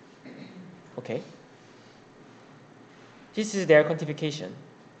 3. Okay? This is their quantification.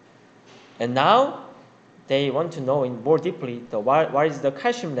 And now they want to know in more deeply what is the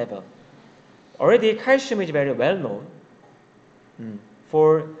calcium level. Already calcium is very well known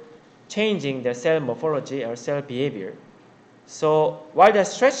for changing the cell morphology or cell behavior. So while the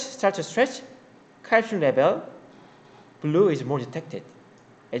start to stretch, calcium level, blue is more detected,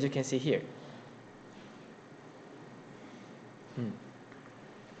 as you can see here.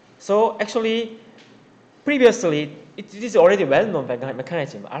 So actually, previously, it is already well-known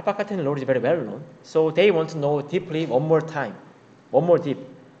mechanism. Alpha-catenin load is very well-known. So they want to know deeply one more time, one more deep.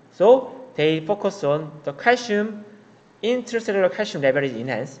 So they focus on the calcium, intracellular calcium level is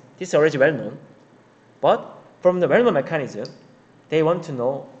enhanced. This is already well-known. But from the well-known mechanism, they want to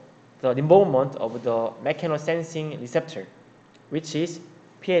know the involvement of the mechanosensing receptor, which is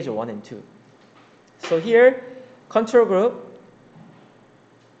pH1 and 2. So here, control group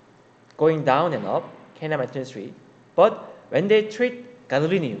going down and up, kinase methylation 3. But when they treat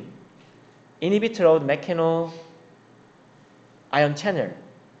gadolinium, inhibitor of mechano ion channel,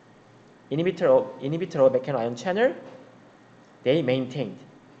 inhibitor of mechano ion channel, they maintained.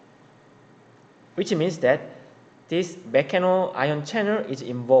 Which means that this mechano ion channel is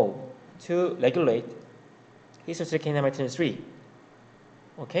involved to regulate histone 3 kinase methylation 3.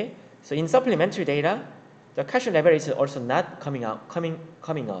 Okay? So in supplementary data, the calcium level is also not coming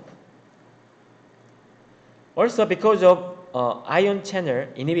up. Also because of ion channel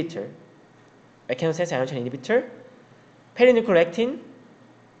inhibitor, mechanosensing ion channel inhibitor, perinuclear,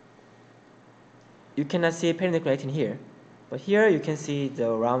 you cannot see perinuclear here, but here you can see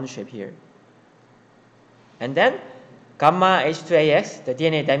the round shape here. And then gamma H2AX, the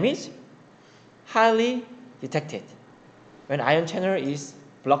DNA damage, highly detected when ion channel is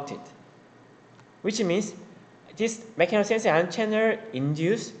blocked, which means this mechanosensing ion channel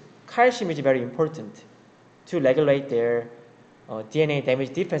induced calcium is very important to regulate their DNA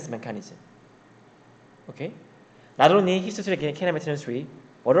damage defense mechanism. Okay? Not only histone 3 kinase methylation 3,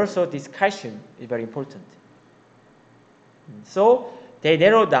 but also this calcium is very important. So they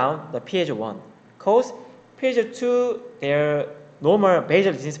narrow down the pH1, because pH2, their normal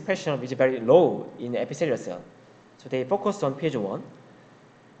basal disease expression is very low in the epithelial cell. So they focused on pH1.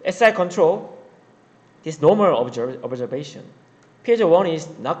 SI control, this normal observation. pH1 is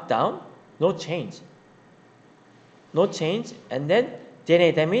knocked down, no change. No change, and then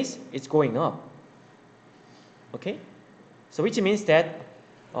DNA damage is going up. Okay, so which means that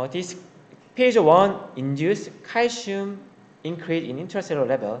this pH 1 induced calcium increase in intracellular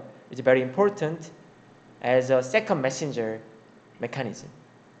level is very important as a second messenger mechanism.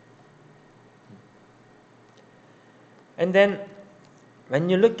 And then when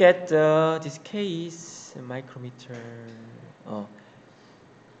you look at this case, micrometer,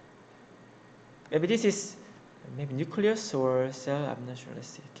 maybe this is maybe nucleus or cell, I'm not sure. Let's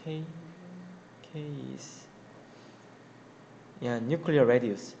see. K is, yeah, nuclear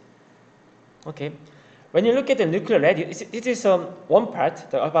radius. Okay, when you look at the nuclear radius, it is one part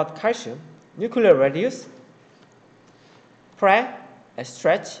about calcium. Nuclear radius,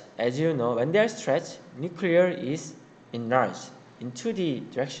 stretch, as you know, when they are stretched, nuclear is enlarged in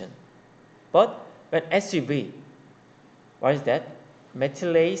 2D direction. But when SUV, what is that?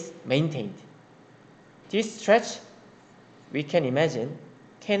 Methylase maintained. This stretch, we can imagine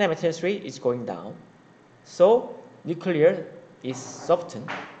K9-methyl-3 is going down. So nuclear is softened,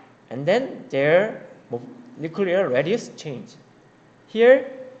 and then their nuclear radius change.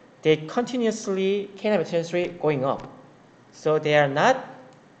 Here, they continuously K9-methyl-3 going up. So they are not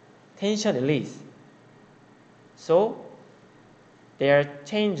tension release. So their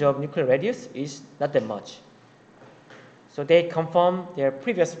change of nuclear radius is not that much. So they confirm their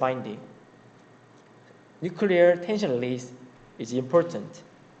previous finding. Nuclear tension release is important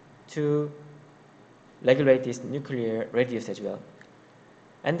to regulate this nuclear radius as well.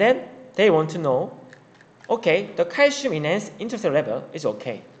 And then they want to know, okay, the calcium enhanced intracellular level is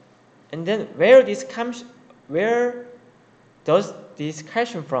okay. And then where does this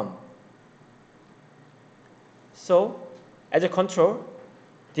calcium from? So as a control,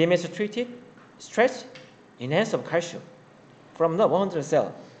 DMS treated stretch enhance of calcium from the 100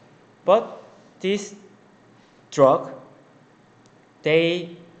 cell. But this drug,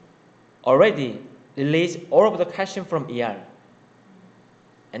 they already release all of the calcium from ER.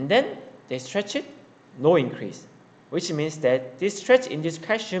 And then they stretch it, no increase, which means that this stretch induced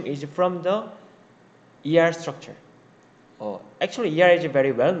calcium is from the ER structure. Actually, ER is a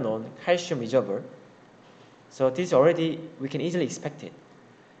very well-known calcium reservoir. So this already, we can easily expect it.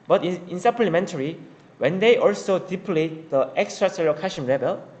 But in supplementary, when they also deplete the extracellular calcium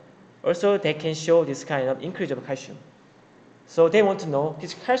level, also they can show this kind of increase of calcium. So they want to know,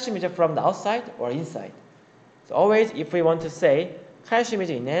 this calcium is from the outside or inside. So always, if we want to say calcium is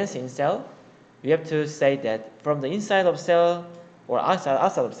enhanced in cell, we have to say that from the inside of cell or outside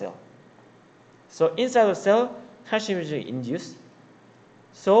of cell. So inside of cell, calcium is induced.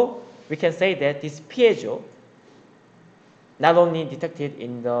 So we can say that this piezo not only detected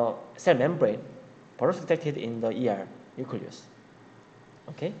in the cell membrane, but also detected in the ER nucleus.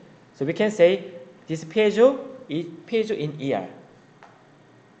 Okay, so we can say this piezo is piezo in ER.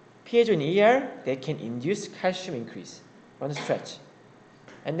 Piezo in ER, they can induce calcium increase on the stretch.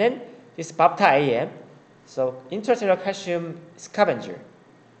 And then this BAPTA-AM, so intracellular calcium scavenger.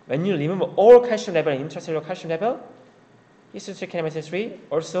 When you remove all calcium level in intracellular calcium level, histone K9-methyl-3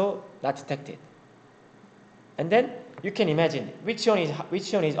 also not detected. And then you can imagine which one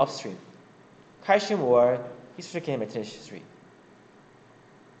is upstream, calcium or histone K9-methyl-3.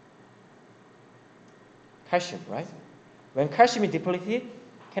 Calcium, right? When calcium is depleted,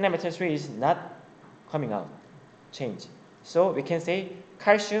 K9-methyl-3 is not coming out, change. So we can say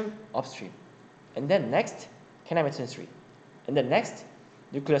calcium upstream. And then next, K9-methyl-3. And then next,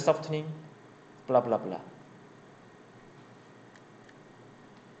 nuclear softening, blah, blah, blah.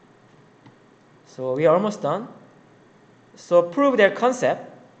 So we are almost done. So prove their concept.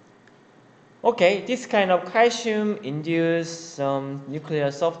 Okay, this kind of calcium-induced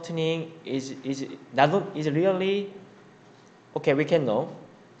nuclear softening is really okay. We can know.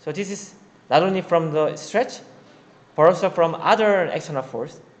 So this is not only from the stretch, but also from other external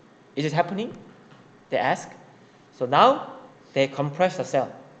force. Is it happening? They ask. So now they compress the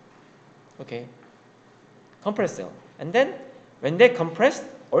cell. Okay, compress cell, and then when they compress,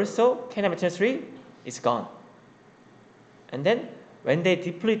 also K9-methyl-3 is gone. And then when they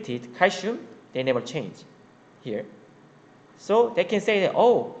depleted calcium, they never change here. So they can say that,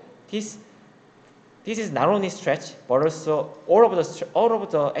 oh, this is not only stretch, but also all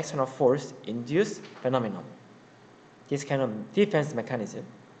of the external force induced phenomenon. This kind of defense mechanism.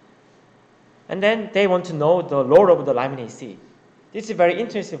 And then they want to know the role of the laminate C. This is a very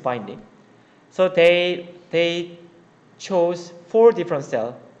interesting finding. So they chose 4 different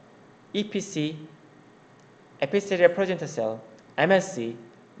cells: EPC, epithelial progenitor cell, MSC,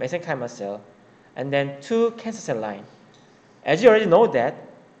 mesenchymal cell, and then 2 cancer cell lines. As you already know that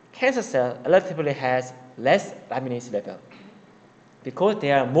cancer cell relatively has less laminase level. because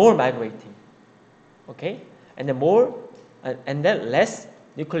they are more migrating, okay, and then more and then less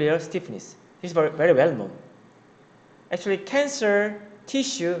nuclear stiffness. This is very well known. Actually, cancer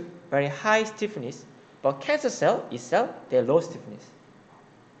tissue very high stiffness, but cancer cell itself they are low stiffness.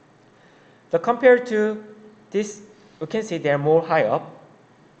 So compared to this, you can see they are more high up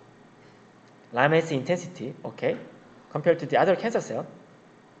laminase intensity, okay, compared to the other cancer cell.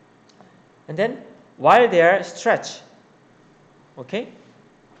 And then while they are stretched, okay,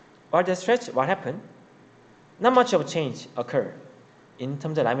 while they stretch, what happened? Not much of a change occur in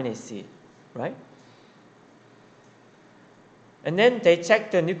terms of laminase C, right? And then they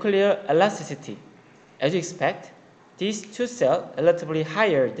check the nuclear elasticity. As you expect, these two cells are relatively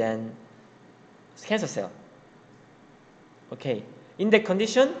higher than cancer cell. Okay, in that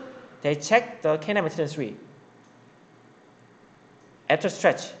condition, they check the K9-methylene-3. After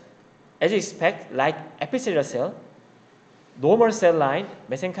stretch, as you expect, like epicellular cell, normal cell line,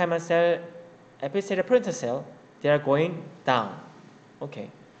 mesenchymal cell, epicellular parental cell, they are going down.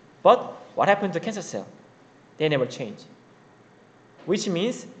 Okay, but what happened to cancer cell? They never change. Which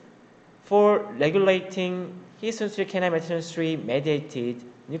means for regulating histone 3 K9-methylene-3 mediated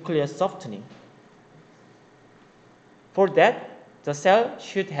nuclear softening, for that, the cell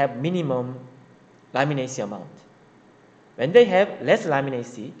should have minimum laminase amount. When they have less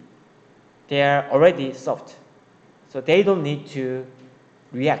laminase, they are already soft. So they don't need to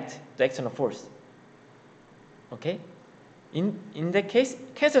react to external force. Okay? In that case,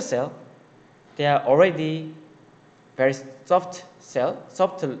 cancer cell, they are already very soft cell,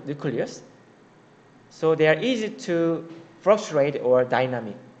 soft nucleus. So they are easy to fluctuate or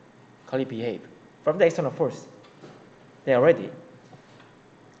dynamically behave from the external force. They are ready.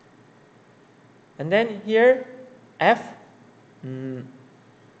 And then here, F.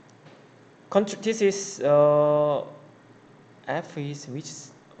 This is F is which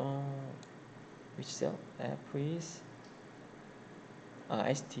cell? F is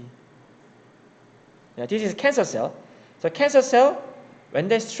ST. Yeah, this is cancer cell. So cancer cell, when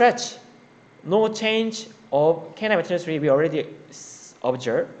they stretch, no change of K9-methylene-3 we already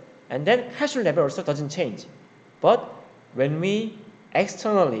observe, and then calcium level also doesn't change. But when we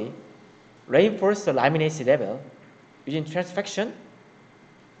externally reinforce the laminase level using transfection,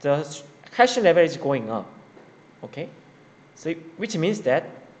 the calcium level is going up. Okay, so which means that,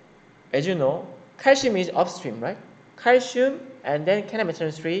 as you know, calcium is upstream, right? Calcium and then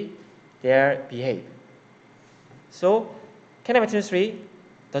K9-methylene-3 they behave. So K9-methylene-3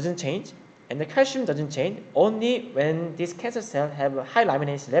 doesn't change, and the calcium doesn't change. Only when this cancer cell have a high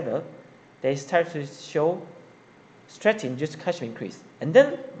laminase level, they start to show stress-induced calcium increase, and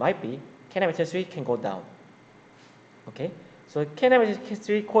then might be K9-methylene-3 can go down. Okay, so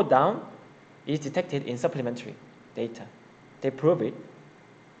K9-methylene-3 go down is detected in supplementary data. They prove it.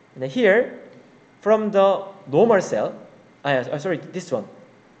 And here, from the normal cell, this one,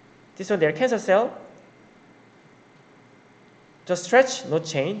 their cancer cell, the stretch no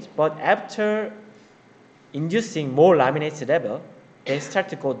change, but after inducing more laminase level, they start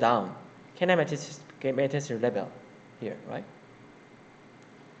to go down. K9-methylene level here, right?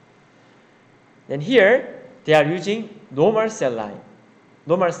 Then here, they are using normal cell line,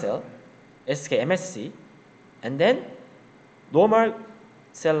 normal cell, SK-MSC, and then normal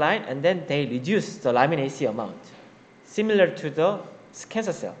cell line, and then they reduce the laminase amount, similar to the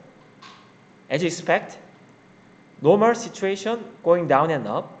cancer cell. As you expect, normal situation going down and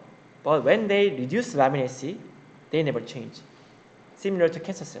up, but when they reduce laminase, they never change, similar to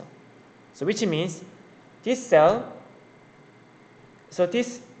cancer cell. So which means this cell, so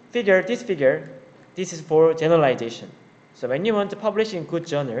this figure, this is for generalization. So when you want to publish in good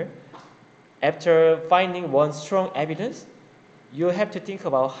journal, after finding one strong evidence, you have to think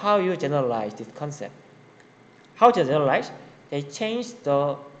about how you generalize this concept. How to generalize? They change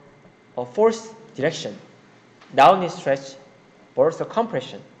the force direction. Down is stretch, versus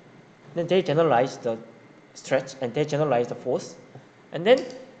compression. Then they generalize the stretch and they generalize the force. And then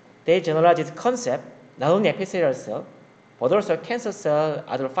they generalize this concept, not only epicellular cell, but also cancer cell,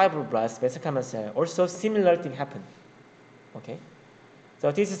 other fibroblasts, mesenchymal cell, also similar thing happen. Okay?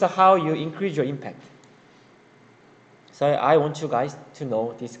 So this is how you increase your impact. So I want you guys to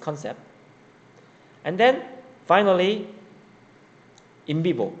know this concept. And then finally, in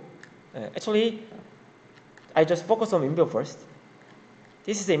vivo. Actually, I just focus on in vivo first.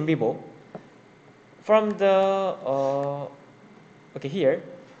 This is in vivo. From the, here,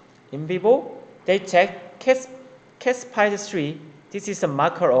 in vivo, they check Cas5-3. This is a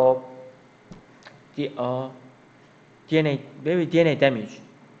marker of the DNA, maybe DNA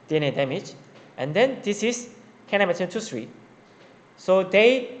damage. And then this is K9-methylene-3. So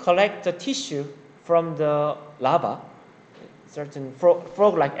they collect the tissue from the larva, certain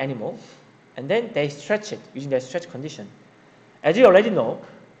frog-like animal, and then they stretch it using the stretch condition. As you already know,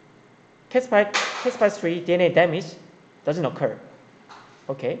 Cas5 DNA damage doesn't occur.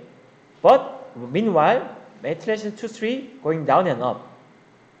 Okay, but meanwhile, methylation 2,3 going down and up.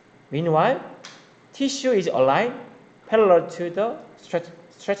 Meanwhile, tissue is aligned parallel to the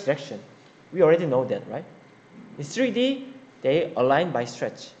stretch direction. We already know that, right? In 3D, they align by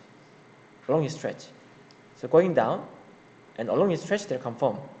stretch, along the stretch. So going down, and along the stretch, they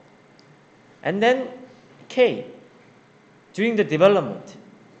conform. And then K, during the development,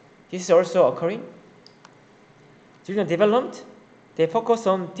 this is also occurring. During the development, they focus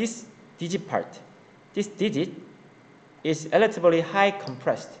on this digit part. This digit is relatively high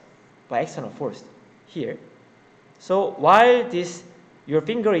compressed by external force here. So while your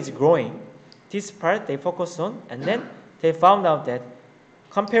finger is growing, this part they focus on, and then they found out that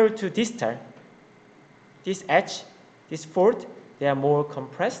compared to distal, this edge, this fold, they are more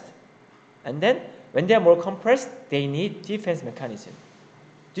compressed. And then when they are more compressed, they need defense mechanism.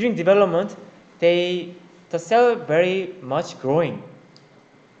 During development, the cell very much growing,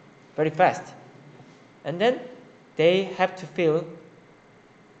 very fast. And then they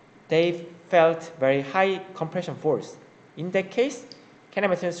felt very high compression force. In that case,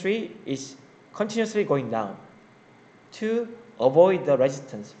 cannabidiol 3 is continuously going down to avoid the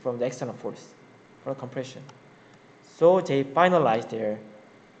resistance from the external force, from compression. So they finalized their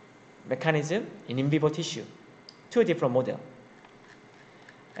mechanism in vivo tissue, 2 different models.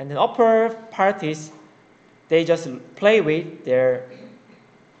 And the upper part is they just play with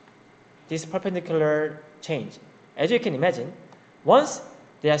this perpendicular change. As you can imagine, once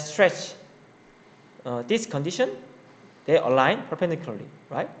they are stretched this condition, they align perpendicularly,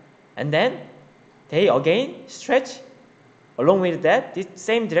 right? And then they again stretch along with that, this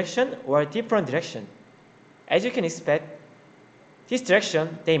same direction or different direction. As you can expect, this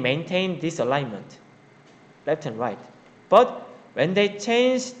direction, they maintain this alignment, left and right. But when they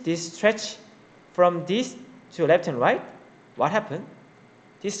change this stretch from this to left and right, what happened?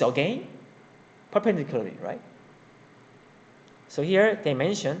 This again, perpendicularly, right? So here they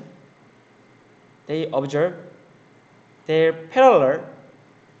mention, they observe their parallel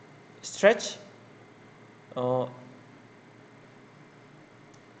stretch,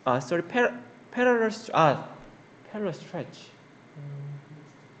 parallel stretch,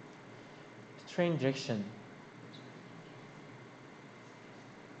 strain direction,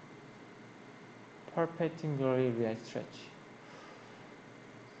 perpendicularly react stretch.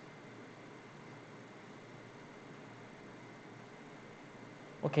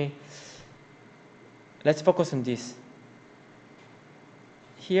 Okay, let's focus on this.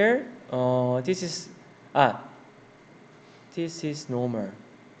 Here, this is normal,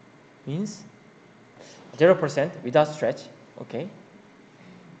 means 0% without stretch. Okay.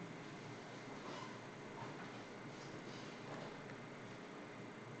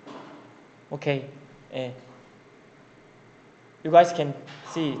 Okay, you guys can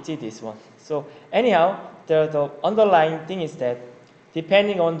see this one. So anyhow, the underlying thing is that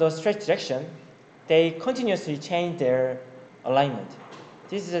depending on the stretch direction, they continuously change their alignment.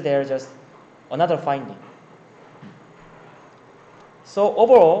 This is their just another finding. So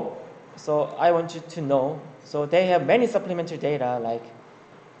overall, so I want you to know, so they have many supplementary data,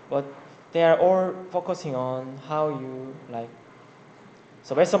 but they are all focusing on how you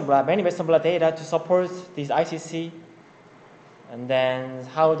so many Western blot data to support this ICC, and then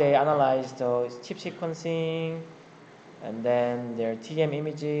how they analyze the chip sequencing, and then their TM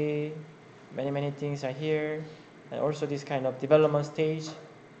imaging, many things are here, and also this kind of development stage.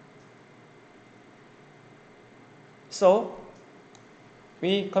 So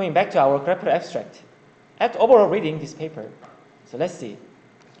we coming back to our graphical abstract. After overall reading this paper, so let's see.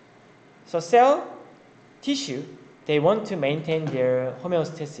 So cell tissue, they want to maintain their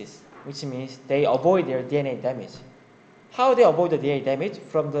homeostasis, which means they avoid their DNA damage. How they avoid the DNA damage?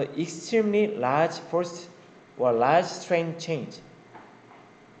 From the extremely large force or large strain change.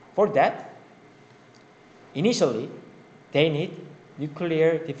 For that, initially, they need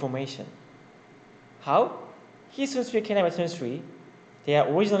nuclear deformation. How? Histone 3 cannabidiol 3, they are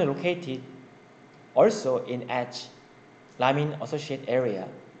originally located also in edge lamine associated area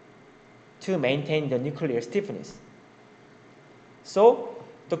to maintain the nuclear stiffness. So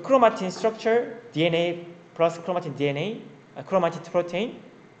the chromatin structure, DNA plus chromatin DNA, chromatin protein,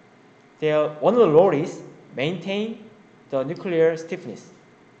 one of the role is maintain the nuclear stiffness.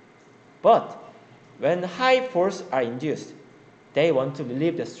 But when high force are induced, they want to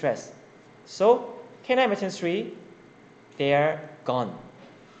relieve the stress. So cannabidiol 3, they are gone.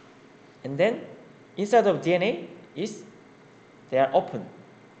 And then inside of DNA is they are open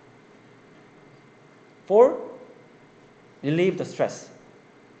for relieve the stress.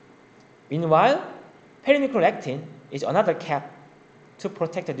 Meanwhile, perinuclear actin is another cap to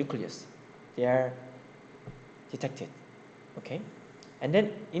protect the nucleus. They are detected. Okay? And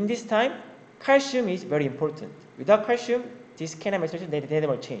then in this time, calcium is very important. Without calcium, this canine maturation they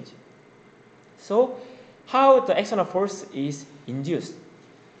never change. So how the external force is induced?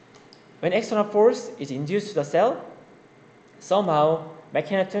 When external force is induced to the cell, somehow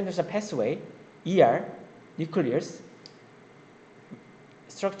mechanotransduction pathway, ER, nucleus,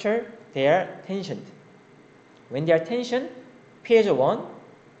 structure, they are tensioned. When they are tensioned, piezo1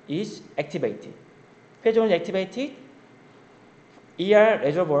 is activated. Piezo1 is activated, ER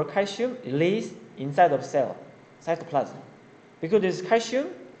reservoir calcium released inside of cell, cytoplasm. Because this calcium,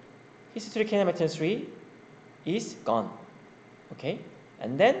 histone 3 is gone. Okay?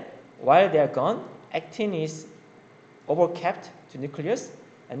 And then while they are gone, actin is overcapped to nucleus,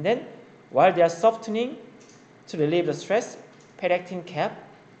 and then while they are softening to relieve the stress, periactin cap,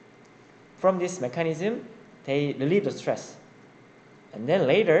 from this mechanism, they relieve the stress. And then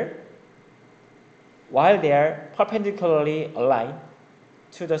later, while they are perpendicularly aligned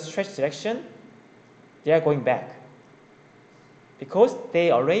to the stress direction, they are going back because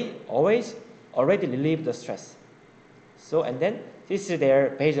they already relieve the stress. So, and then this is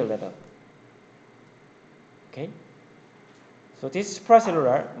their basal level. Okay? So this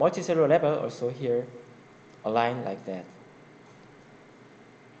supracellular, multicellular level also here aligned like that.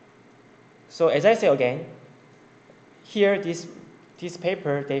 So as I say again, here this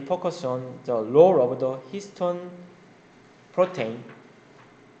paper, they focus on the role of the histone protein,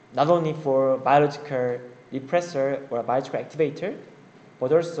 not only for biological repressor or biological activator,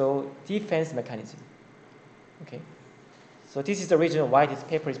 but also defense mechanism. Okay? So this is the reason why this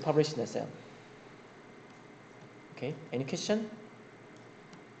paper is published in the Cell. Okay, any question?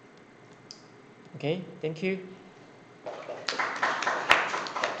 Okay, thank you.